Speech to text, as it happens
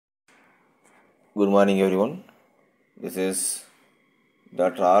Good morning, everyone. This is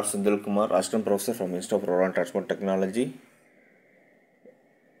Dr.R.Senthilkumar, Assistant Professor from Institute of Road and Transport Technology.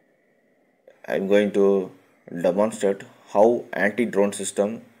 I am going to demonstrate how anti-drone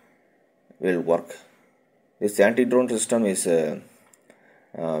system will work. This anti-drone system is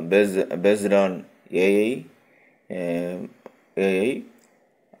based on AI,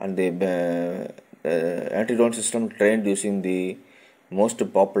 and the anti-drone system trained using the most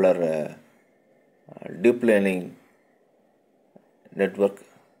popular deep learning network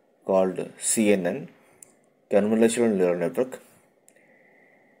called CNN, Convolutional Neural Network.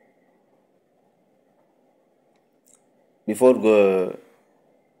 Before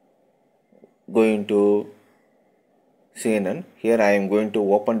going to CNN, here I am going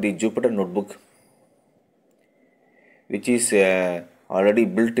to open the Jupyter notebook, which is already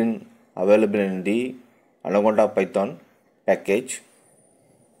built in, available in the Anaconda Python package.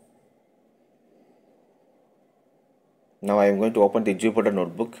 Now I am going to open the Jupyter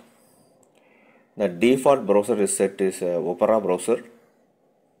notebook. The default browser is set is Opera browser.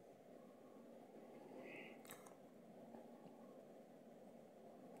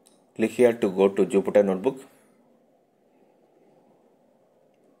 Click here to go to Jupyter notebook.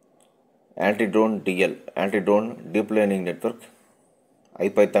 Anti-drone DL, anti-drone deep learning network,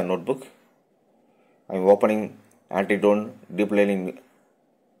 IPython notebook. I am opening anti-drone deep learning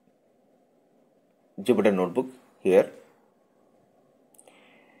Jupyter notebook here.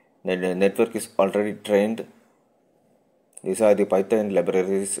 The network is already trained. These are the Python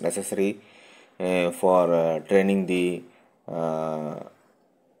libraries necessary for training the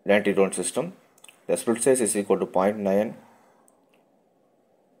anti-drone system. The split size is equal to 0.9,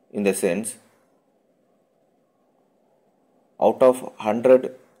 in the sense out of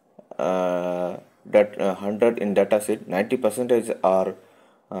 100 in dataset, 90% are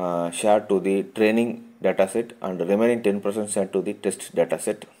shared to the training dataset and remaining 10% shared to the test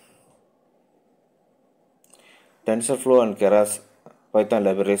dataset. TensorFlow and Keras Python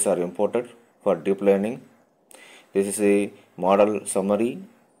libraries are imported for deep learning. This is a model summary.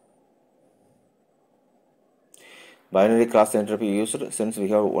 Binary class entropy used, since we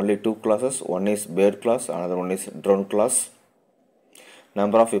have only two classes. One is bird class, another one is drone class.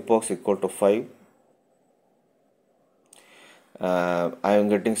 Number of epochs equal to 5. I am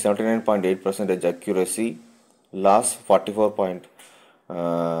getting 79.8% accuracy. Loss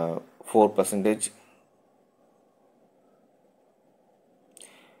 44.4%.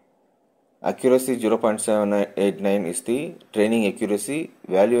 Accuracy 0.789 is the training accuracy.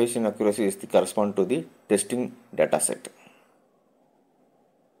 Valuation accuracy is the correspond to the testing dataset.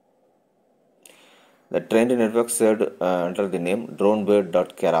 The trained network served under the name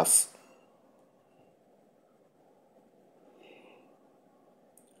dronebird.keras.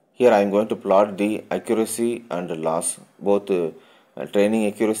 Here I am going to plot the accuracy and loss, both training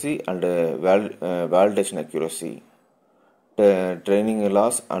accuracy and validation accuracy. Training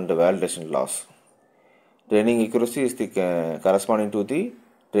loss and validation loss. Training accuracy is the corresponding to the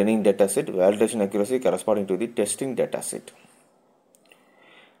training dataset. Validation accuracy corresponding to the testing dataset.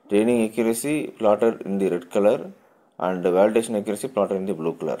 Training accuracy plotted in the red color and validation accuracy plotted in the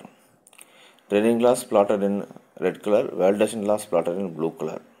blue color. Training loss plotted in red color, validation loss plotted in blue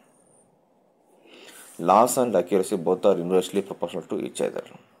color. Loss and accuracy both are inversely proportional to each other.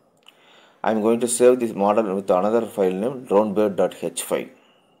 I am going to save this model with another file name dronebird.h5.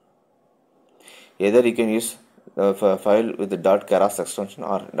 Either you can use a file with the .keras extension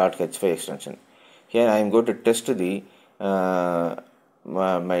or .h5 extension. Here I am going to test the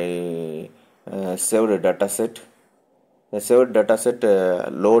my saved dataset. The saved dataset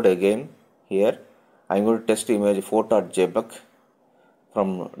load again. Here I am going to test image 4.jpg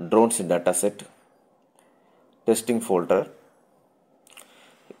from drones dataset. Testing folder.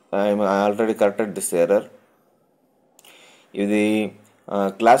 I already corrected this error. If the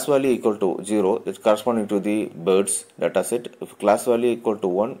class value equal to 0, it's corresponding to the birds dataset. If class value equal to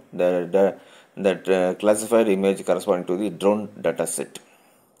 1, that classified image corresponding to the drone dataset.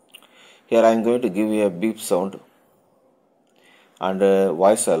 Here I am going to give you a beep sound and a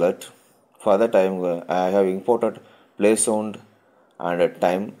voice alert. For that I have imported play sound and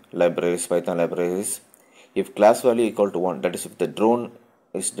time libraries, Python libraries. If class value equal to 1, that is if the drone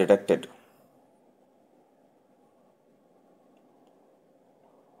is detected,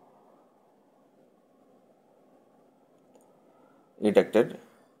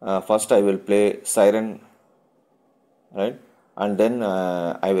 first I will play siren, right, and then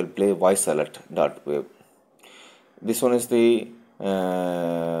I will play voice alert .wave. This one is the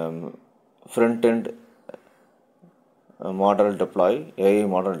front end model deploy, AI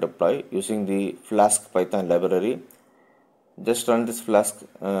model deploy using the Flask Python library. Just run this Flask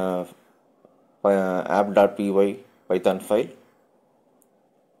app.py Python file.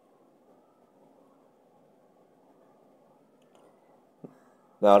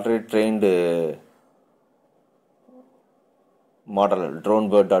 The already trained model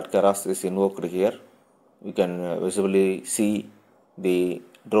dronebird.keras is invoked here. You can visibly see the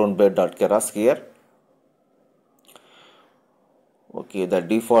dronebird.keras here. Okay, the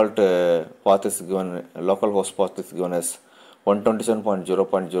default path is given, localhost path is given as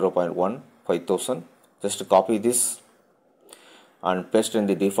 127.0.0.1 5000. Just copy this and paste in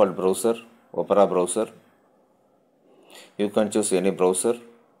the default browser, Opera browser. You can choose any browser.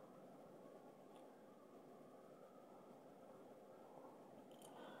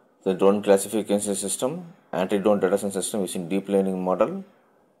 The drone classification system, anti-drone detection system using deep learning model.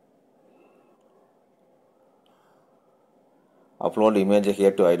 Upload image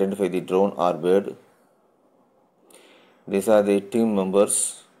here to identify the drone or bird. These are the team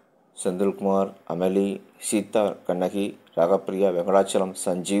members: Senthilkumar, Amali, Seetha, Kannagi, Raghappriya, Venkatachalam,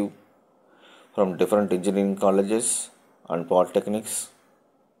 Sanjeev from different engineering colleges and polytechnics.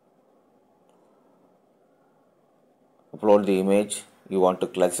 Upload the image you want to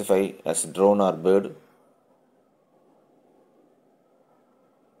classify as drone or bird.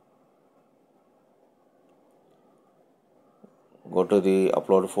 Go to the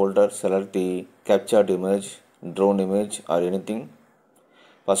upload folder, select the captured image, drone image or anything.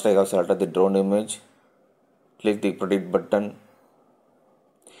 First I have selected the drone image. Click the predict button.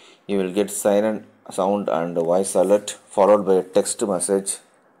 You will get siren sound and voice alert followed by a text message.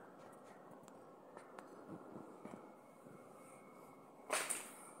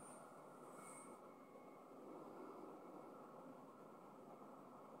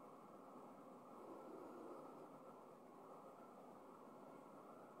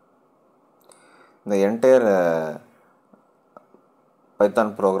 The entire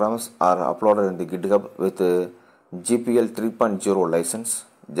Python programs are uploaded in the GitHub with GPL 3.0 license,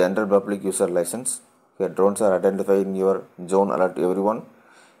 general public user license. Here drones are identified in your zone, alert everyone.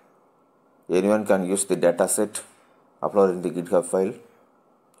 Anyone can use the dataset uploaded in the GitHub file.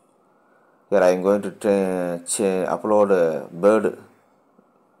 Here I am going to upload a bird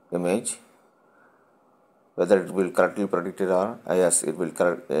image. Whether it will correctly predict it or yes, it will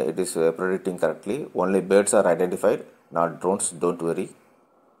correct. It is predicting correctly. Only birds are identified, not drones. Don't worry.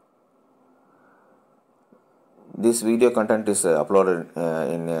 This video content is uploaded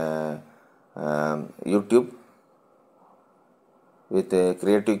in YouTube with a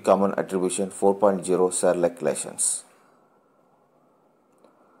Creative Commons Attribution 4.0 share like license.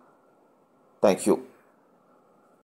 Thank you.